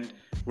 And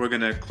we're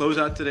going to close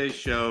out today's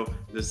show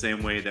the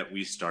same way that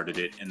we started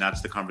it, and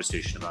that's the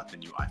conversation about the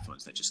new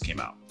iPhones that just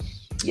came out.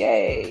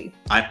 Yay!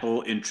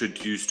 Apple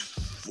introduced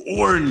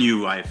 4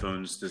 new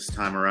iPhones this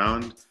time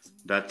around.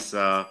 That's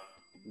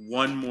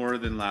one more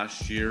than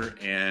last year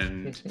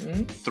and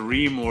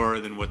 3 more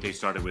than what they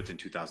started with in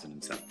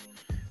 2007.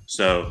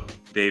 So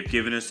they've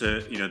given us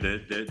their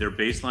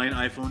baseline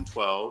iPhone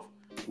 12,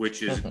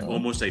 which is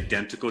almost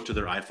identical to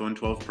their iPhone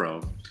 12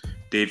 Pro.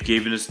 They've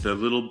given us the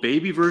little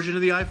baby version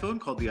of the iPhone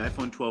called the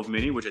iPhone 12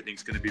 Mini, which I think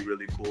is going to be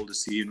really cool to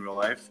see in real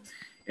life.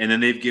 And then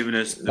they've given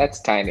us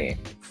that's tiny,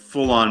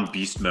 full-on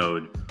beast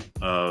mode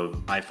of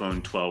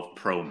iPhone 12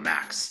 Pro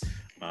Max.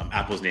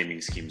 Apple's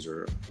naming schemes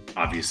are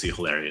obviously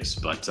hilarious,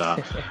 but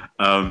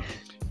the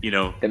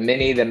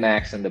Mini, the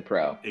Max, and the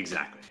Pro.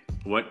 Exactly.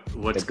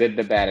 What's the good,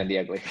 the bad, and the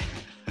ugly?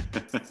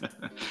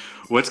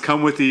 What's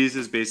come with these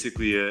is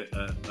basically a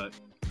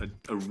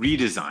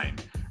redesign,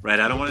 right?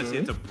 I don't want to say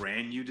it's a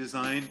brand new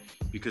design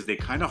because they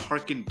kind of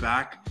harken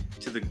back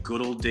to the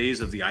good old days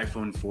of the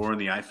iPhone 4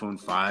 and the iPhone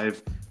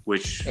 5,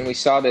 and we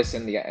saw this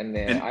in the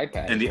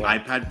iPad. And the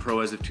iPad Pro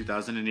as of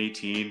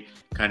 2018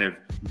 kind of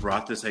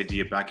brought this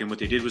idea back. And what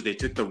they did was they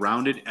took the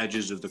rounded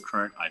edges of the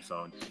current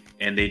iPhone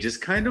and they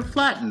just kind of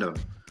flattened them,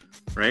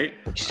 right?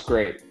 Which is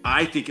great.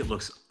 I think it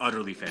looks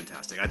utterly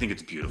fantastic. I think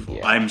it's beautiful.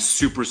 Yeah. I'm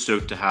super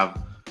stoked to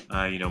have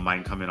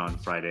mine come in on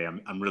Friday.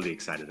 I'm really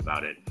excited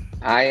about it.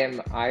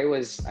 I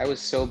was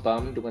so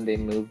bummed when they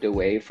moved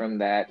away from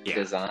that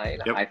design.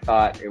 Yep. I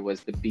thought it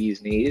was the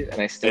bee's knees,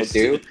 and I still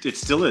do. It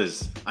still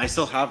is. I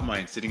still have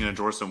mine sitting in a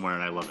drawer somewhere,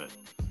 and I love it.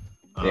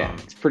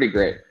 It's pretty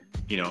great.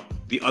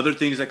 The other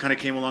things that kind of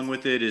came along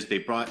with it is they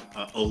brought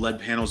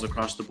OLED panels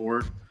across the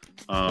board.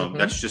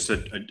 That's just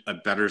a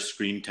better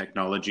screen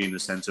technology in the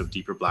sense of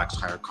deeper blacks,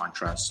 higher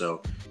contrast,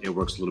 so it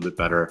works a little bit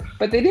better.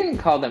 But they didn't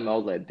call them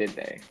OLED, did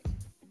they?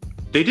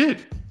 They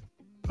did.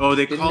 Oh,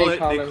 they call it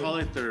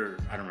their,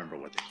 I don't remember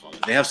what they call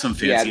it. They have some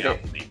fancy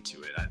Apple name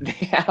to it.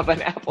 They have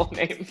an Apple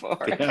name for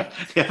it.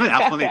 They have an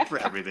Apple name for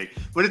everything.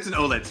 But it's an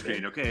OLED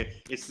screen, okay?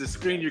 It's the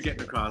screen you're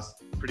getting across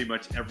pretty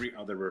much every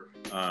other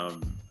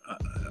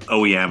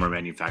OEM or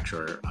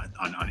manufacturer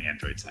on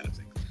Android side of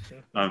things.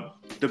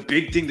 The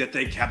big thing that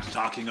they kept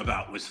talking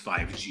about was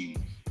 5G.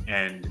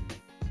 And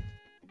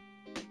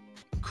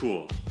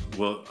cool.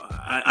 Well,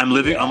 I'm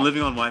living on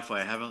Wi-Fi.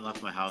 I haven't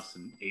left my house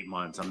in 8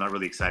 months. I'm not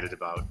really excited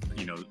about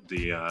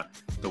the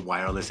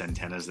wireless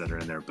antennas that are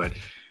in there. But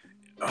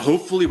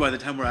hopefully, by the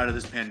time we're out of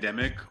this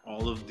pandemic,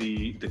 all of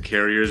the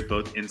carriers,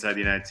 both inside the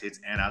United States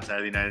and outside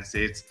of the United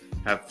States,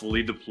 have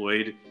fully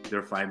deployed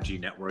their 5G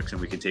networks,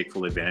 and we can take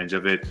full advantage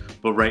of it.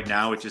 But right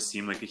now, it just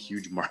seemed like a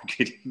huge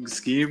marketing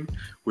scheme,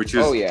 which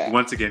is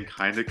once again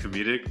kind of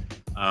comedic.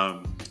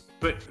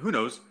 But who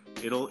knows?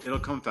 It'll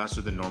come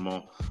faster than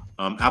normal.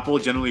 Apple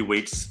generally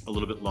waits a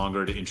little bit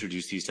longer to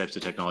introduce these types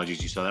of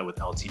technologies. You saw that with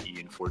LTE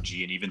and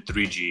 4G and even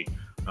 3G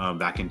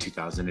back in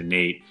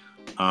 2008.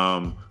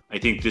 I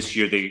think this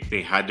year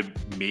they had to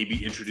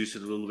maybe introduce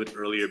it a little bit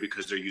earlier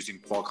because they're using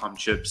Qualcomm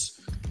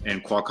chips,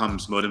 and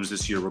Qualcomm's modems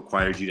this year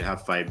required you to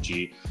have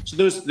 5G. So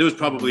there was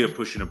probably a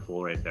push and a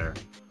pull right there.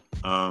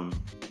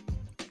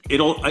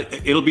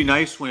 It'll be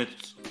nice when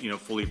it's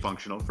fully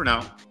functional. For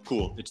now,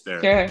 cool, it's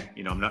there. Yeah.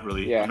 I'm not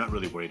really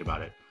worried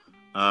about it.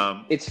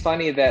 It's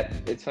funny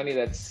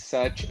that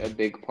such a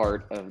big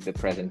part of the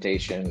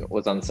presentation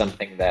was on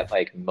something that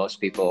like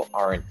most people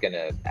aren't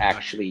gonna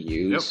actually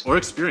use or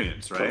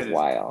experience, right? For a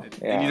while.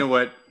 And you know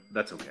what?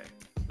 That's okay.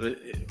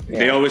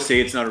 They always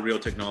say it's not a real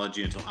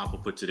technology until Apple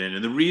puts it in,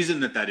 and the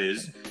reason that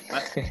is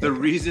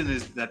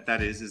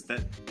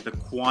that the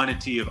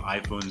quantity of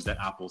iPhones that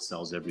Apple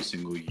sells every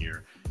single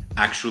year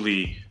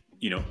actually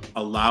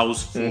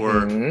allows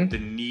for the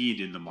need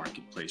in the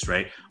marketplace,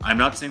 right? I'm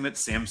not saying that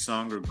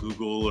Samsung or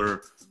Google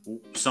or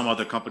some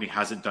other company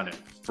hasn't done it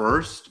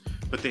first,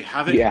 but they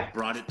haven't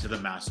brought it to the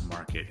mass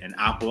market. And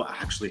Apple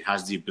actually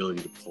has the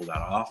ability to pull that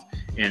off.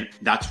 And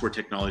that's where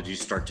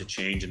technologies start to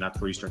change. And that's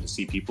where you start to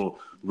see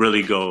people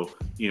really go,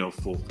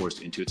 full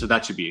force into it. So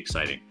that should be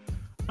exciting.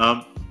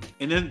 And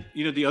then,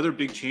 the other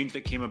big change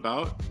that came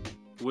about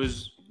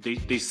was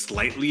they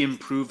slightly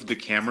improved the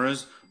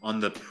cameras on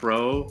the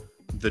Pro,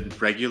 the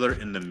regular,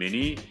 and the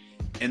Mini.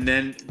 And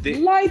then they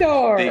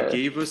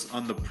gave us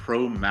on the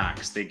Pro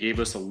Max, they gave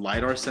us a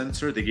LiDAR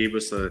sensor, they gave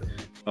us a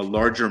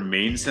larger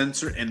main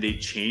sensor, and they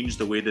changed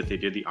the way that they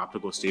did the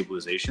optical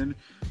stabilization.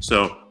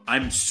 So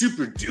I'm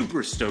super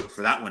duper stoked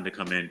for that one to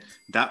come in.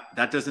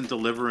 That doesn't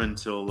deliver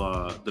until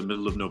the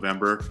middle of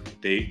November.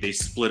 They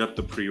split up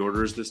the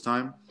pre-orders this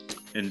time.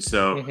 And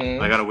so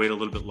I got to wait a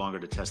little bit longer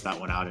to test that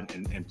one out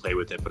and play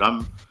with it. But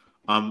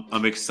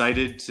I'm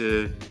excited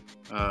to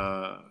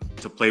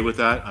play with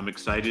that. I'm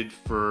excited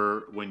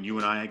for when you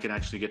and I can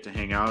actually get to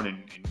hang out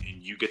and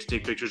you get to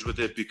take pictures with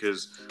it,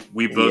 because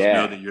we both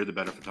know that you're the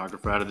better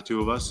photographer out of the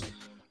two of us.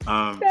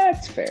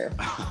 That's fair.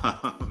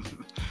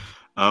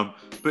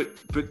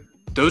 But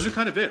those are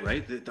kind of it,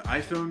 right? The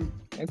iPhone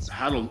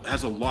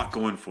has a lot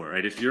going for it,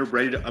 right? If you're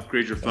ready to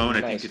upgrade your phone,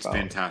 I think it's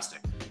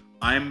fantastic.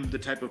 I'm the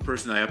type of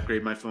person, I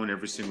upgrade my phone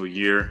every single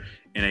year,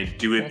 and I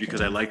do it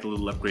because I like the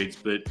little upgrades,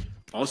 but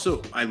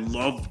also I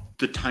love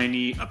the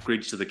tiny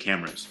upgrades to the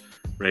cameras,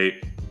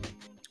 right?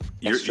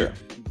 That's true.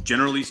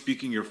 Generally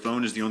speaking, your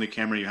phone is the only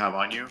camera you have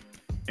on you,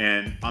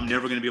 and I'm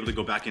never going to be able to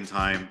go back in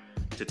time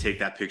to take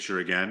that picture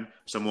again.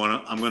 So I'm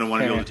going to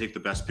want to be able to take the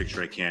best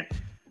picture I can.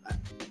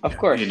 Of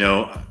course. You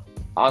know,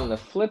 on the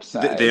flip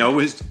side, they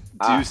always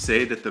do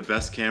say that the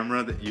best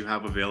camera that you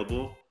have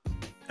available,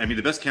 I mean,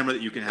 the best camera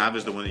that you can have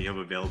is the one that you have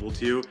available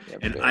to you.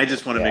 And I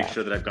just want to make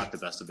sure that I've got the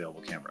best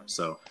available camera.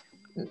 So,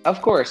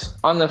 of course,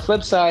 on the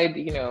flip side,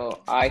 you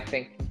know, I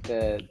think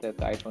that the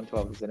iPhone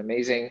 12 is an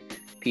amazing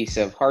piece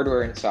of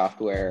hardware and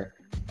software.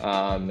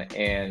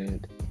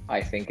 And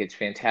I think it's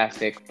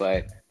fantastic.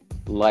 But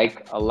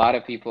like a lot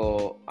of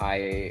people,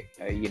 I,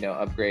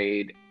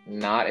 upgrade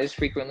not as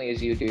frequently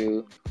as you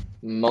do,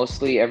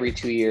 mostly every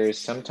 2 years,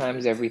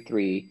 sometimes every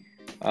 3.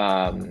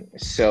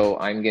 So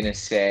I'm going to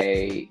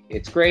say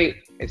it's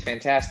great. It's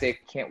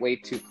fantastic. Can't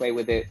wait to play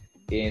with it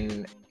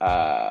in,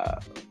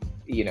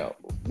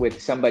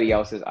 with somebody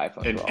else's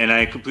iPhone 12. And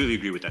I completely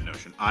agree with that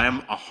notion. I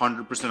am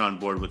 100% on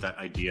board with that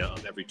idea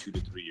of every 2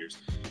 to 3 years.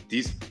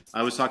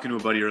 I was talking to a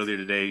buddy earlier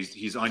today.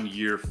 He's on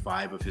year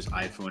 5 of his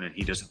iPhone, and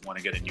he doesn't want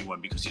to get a new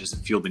one because he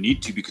doesn't feel the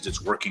need to, because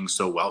it's working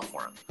so well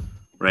for him,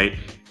 right?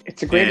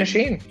 It's a great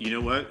machine. You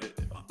know what?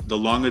 The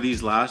longer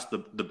these last, the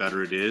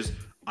better it is.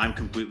 I'm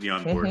completely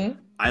on board. Mm-hmm.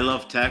 I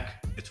love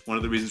tech. It's one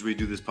of the reasons we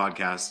do this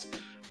podcast.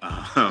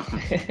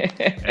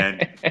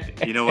 And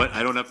you know what?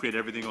 I don't upgrade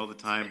everything all the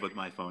time, but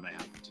my phone, I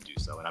happen to do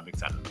so, and I'm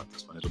excited about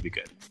this one. It'll be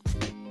good.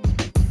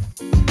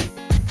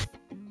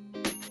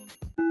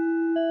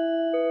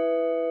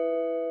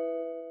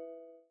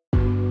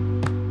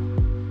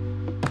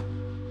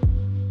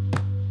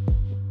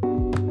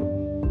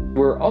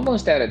 We're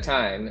almost out of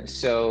time,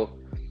 so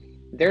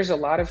there's a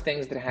lot of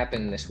things that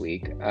happened this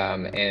week,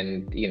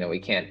 and we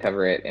can't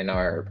cover it in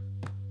our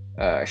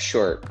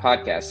short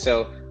podcast.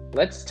 So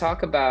let's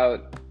talk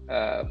about,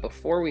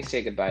 before we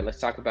say goodbye, let's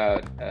talk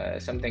about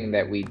something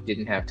that we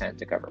didn't have time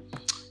to cover.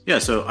 Yeah,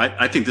 so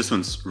I think this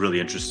one's really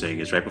interesting.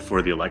 It's right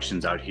before the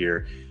elections out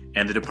here,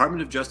 and the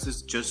Department of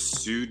Justice just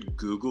sued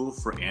Google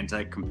for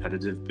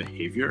anti-competitive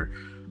behavior.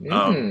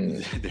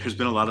 There's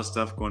been a lot of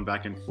stuff going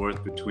back and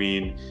forth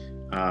between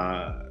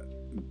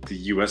the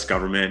U.S.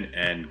 government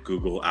and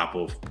Google,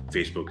 Apple,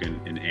 Facebook,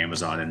 and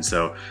Amazon. And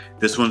so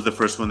this one's the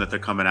first one that they're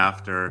coming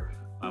after.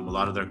 A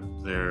lot of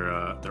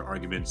their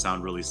arguments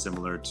sound really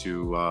similar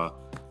to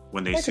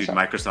when they sued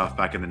Microsoft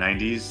back in the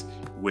 90s,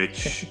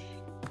 which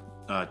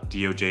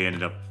DOJ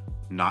ended up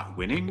not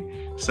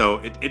winning.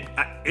 So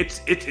it's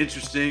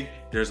interesting.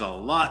 There's a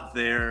lot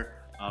there.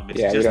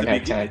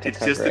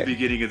 It's just the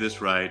beginning of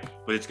this ride,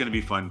 but it's going to be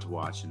fun to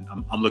watch, and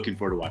I'm looking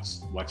forward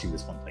to watching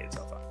this one play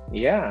itself out.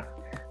 Yeah.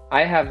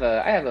 I have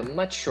a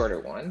much shorter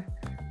one,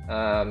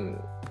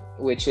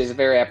 which is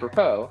very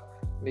apropos,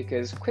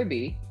 because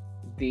Quibi,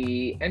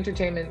 the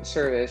entertainment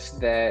service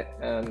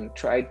that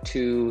tried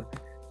to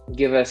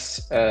give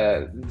us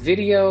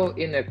video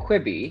in a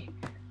Quibi.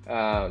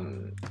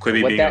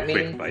 Quibi being a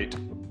quick bite.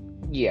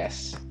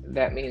 Yes,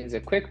 that means a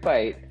quick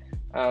bite,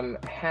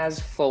 has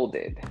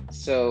folded.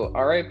 So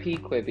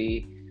RIP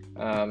Quibi.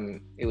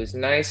 It was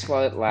nice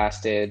while it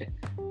lasted.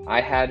 I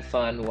had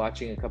fun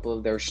watching a couple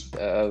of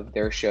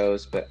their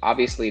shows, but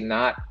obviously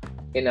not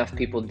enough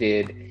people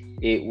did.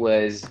 It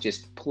was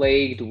just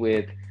plagued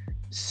with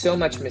so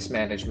much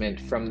mismanagement,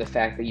 from the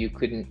fact that you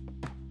couldn't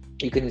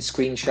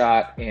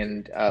screenshot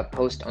and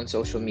post on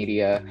social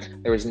media.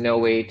 There was no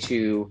way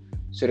to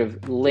sort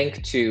of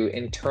link to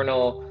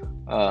internal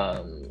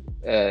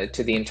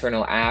to the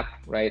internal app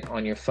right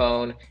on your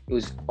phone. It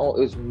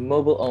was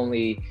mobile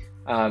only,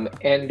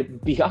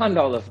 and beyond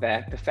all of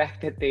that, the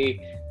fact that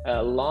they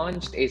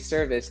launched a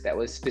service that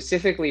was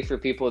specifically for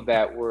people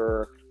that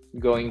were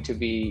going to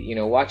be,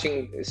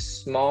 watching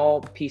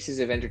small pieces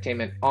of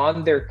entertainment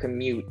on their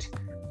commute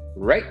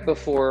right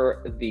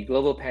before the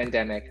global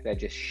pandemic that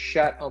just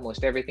shut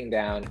almost everything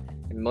down,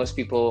 and most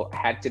people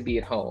had to be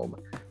at home,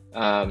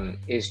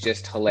 is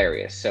just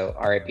hilarious. So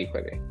RIP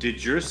Quibi.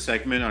 Did your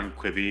segment on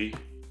Quibi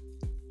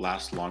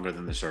last longer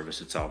than the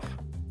service itself?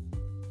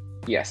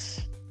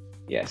 Yes,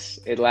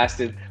 it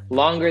lasted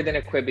longer than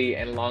a Quibi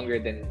and longer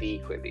than the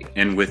Quibi.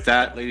 And with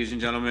that, ladies and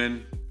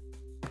gentlemen,